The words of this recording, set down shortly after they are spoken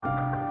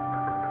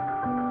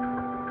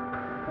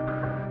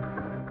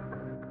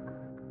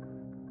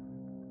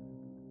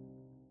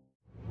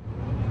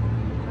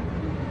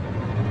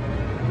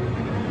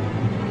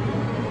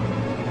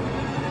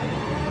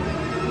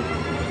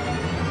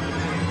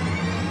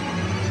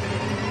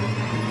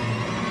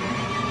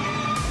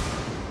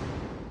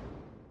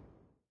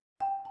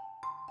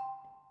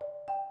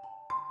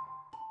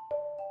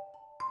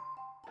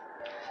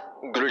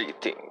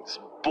Greetings,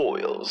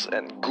 boils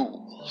and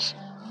ghouls.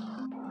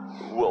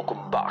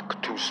 Welcome back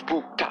to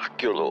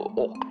Spooktacular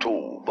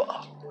October.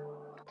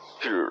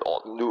 Here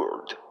on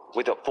Nerd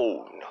with a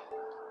Phone.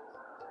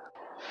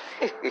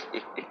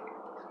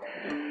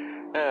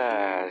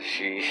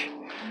 Sheesh.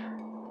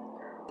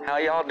 How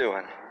y'all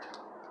doing?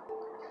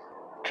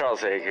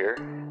 Charles Haig here,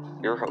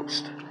 your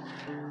host.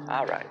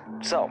 Alright,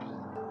 so,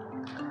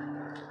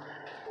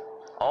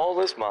 all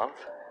this month,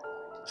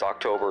 it's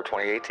October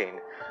 2018,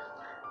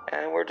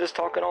 and we're just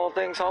talking all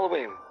things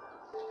Halloween.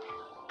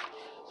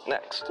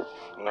 Next,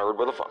 Nerd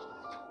with a Phone.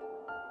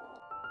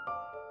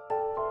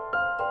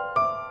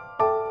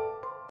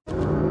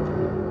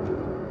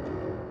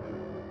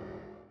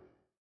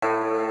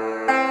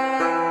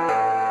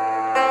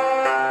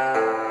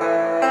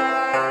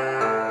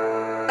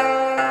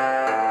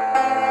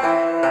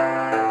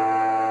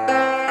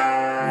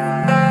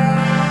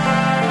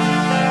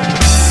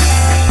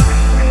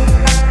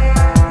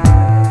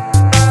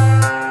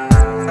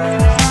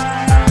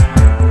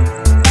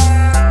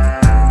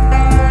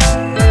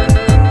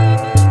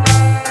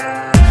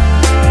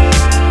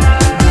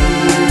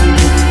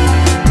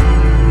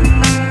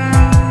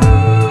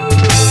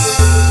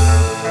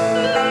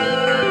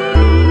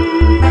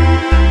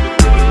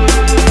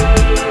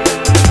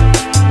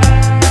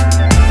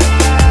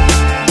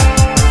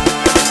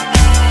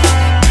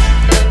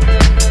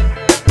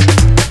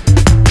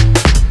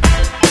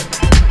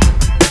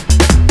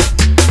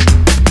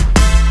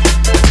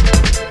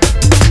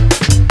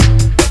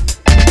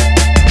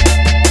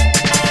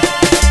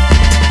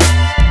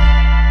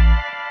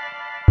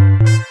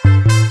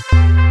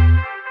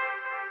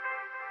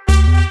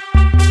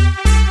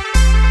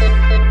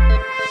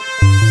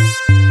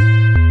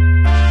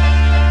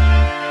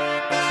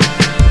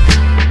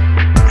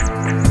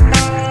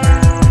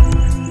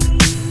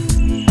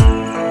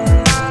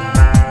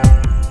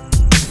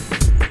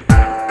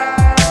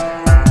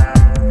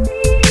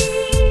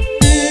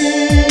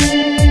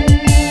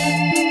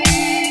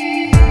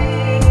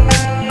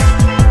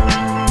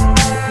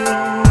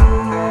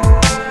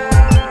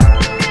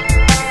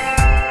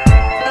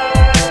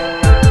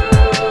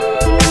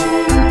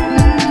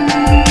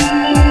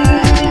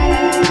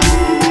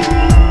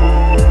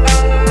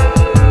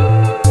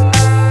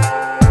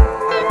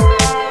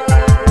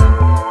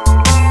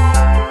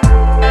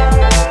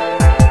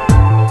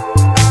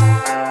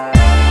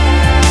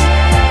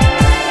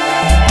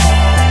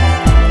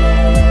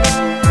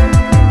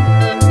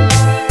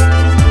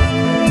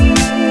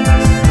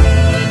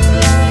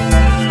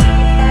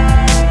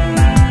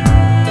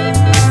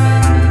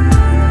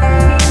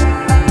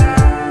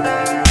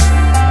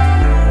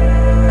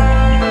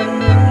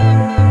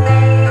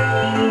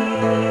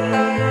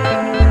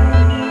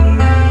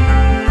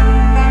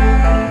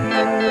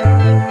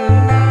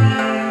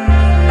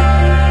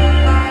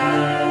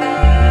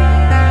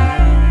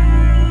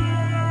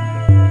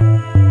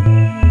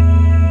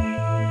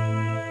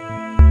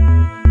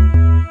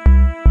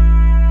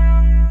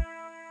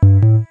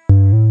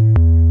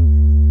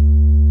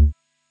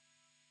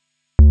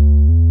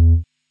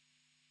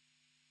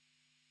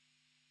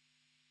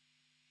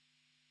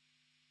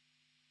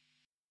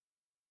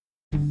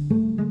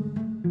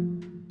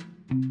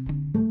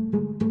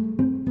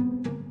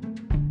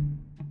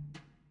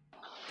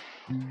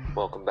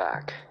 Welcome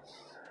back.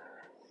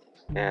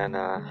 And,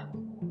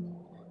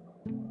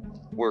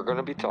 we're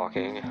gonna be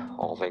talking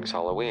all things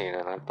Halloween,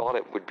 and I thought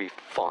it would be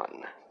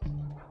fun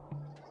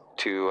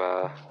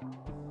to,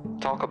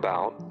 talk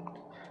about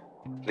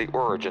the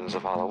origins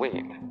of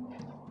Halloween.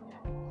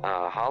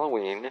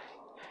 Halloween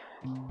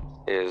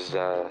is,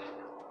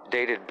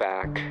 dated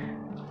back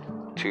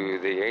to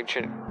the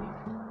ancient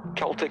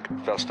Celtic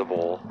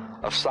festival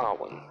of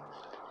Samhain.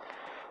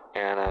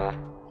 And,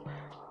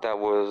 that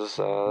was,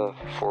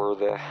 for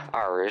the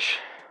Irish,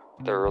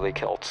 the early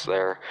Celts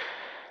there,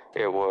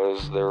 it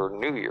was their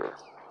New Year.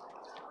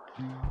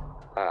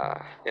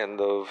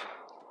 End of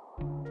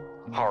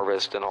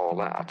harvest and all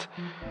that.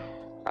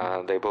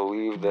 They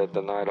believed that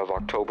the night of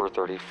October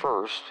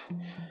 31st,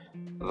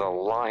 the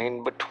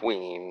line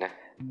between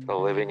the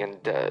living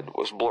and dead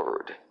was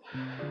blurred.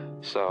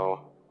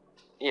 So,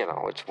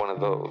 it's one of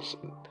those.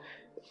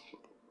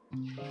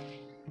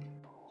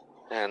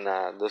 And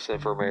this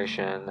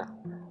information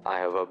I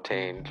have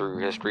obtained through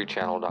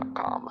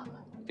HistoryChannel.com.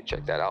 You can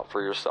check that out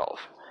for yourself.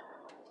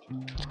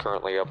 It's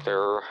currently up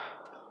there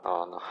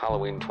on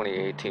Halloween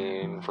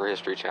 2018 for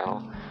History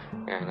Channel.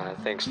 And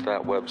thanks to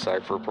that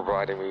website for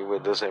providing me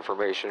with this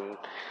information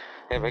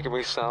and making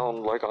me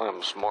sound like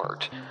I'm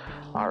smart.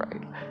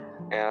 Alright.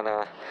 And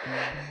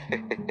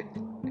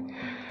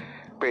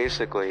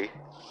basically,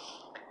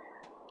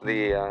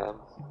 the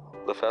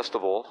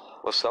festival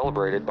was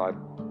celebrated by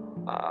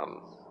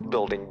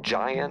building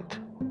giant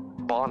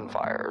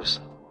bonfires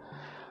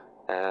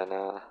and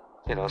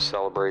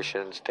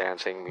celebrations,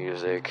 dancing,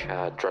 music,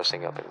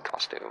 dressing up in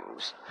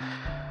costumes.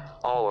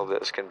 All of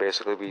this can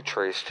basically be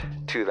traced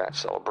to that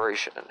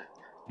celebration.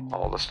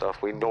 All the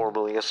stuff we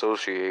normally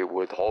associate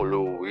with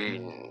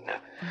Halloween.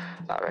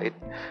 Alright,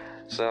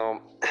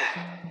 so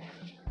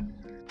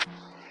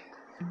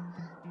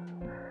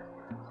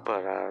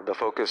But the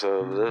focus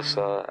of this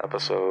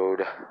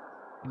episode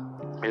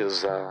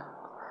is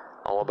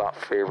all about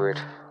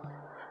favorite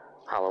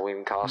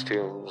Halloween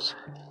costumes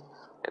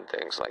and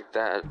things like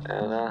that.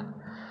 And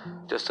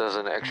just as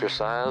an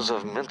exercise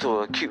of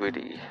mental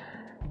acuity,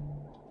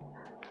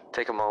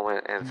 take a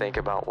moment and think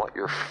about what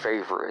your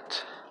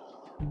favorite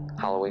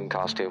Halloween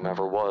costume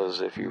ever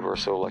was, if you were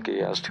so lucky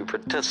as to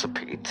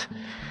participate,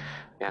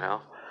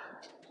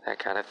 that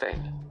kind of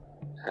thing.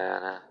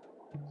 And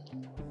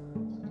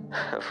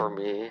for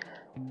me,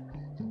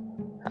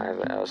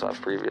 as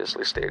I've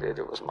previously stated,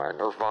 it was my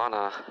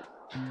Nirvana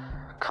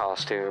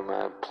costume.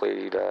 I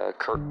played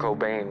Kurt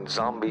Cobain,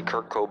 zombie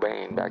Kurt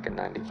Cobain, back in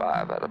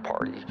 '95 at a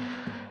party.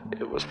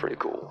 It was pretty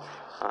cool.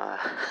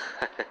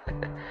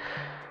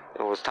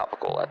 It was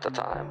topical at the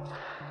time.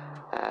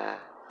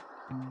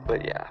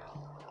 But yeah,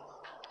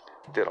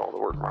 did all the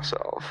work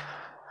myself.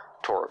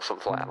 Tore up some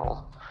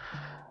flannel,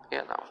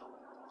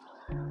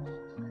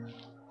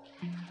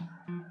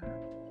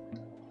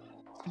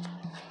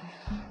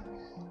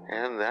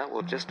 And that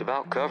will just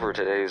about cover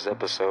today's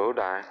episode.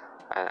 I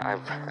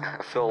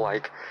feel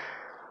like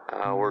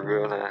we're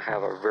going to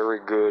have a very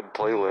good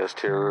playlist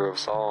here of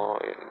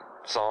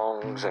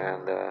songs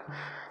and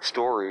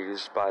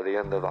stories by the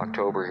end of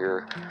October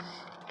here.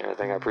 And I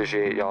think I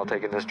appreciate y'all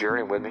taking this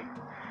journey with me.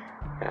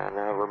 And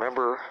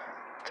remember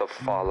to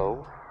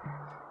follow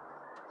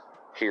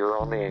here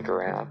on the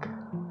Anchor app.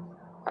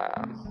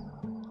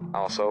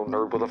 Also,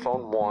 Nerd with a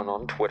Phone 1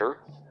 on Twitter.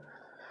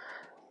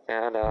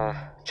 And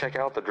check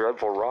out the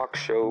Dreadful Rock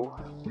show,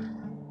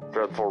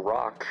 Dreadful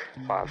Rock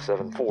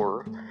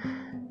 574,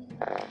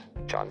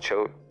 John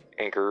Choate,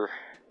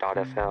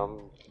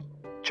 Anchor.fm,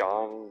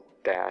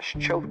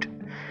 John-Choate.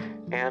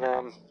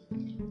 And,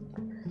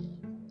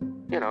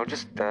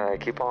 just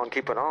keep on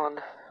keeping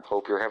on.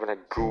 Hope you're having a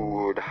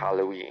good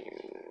Halloween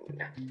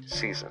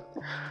season.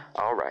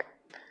 All right.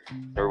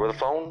 Nerd with a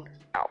Phone,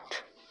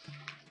 out.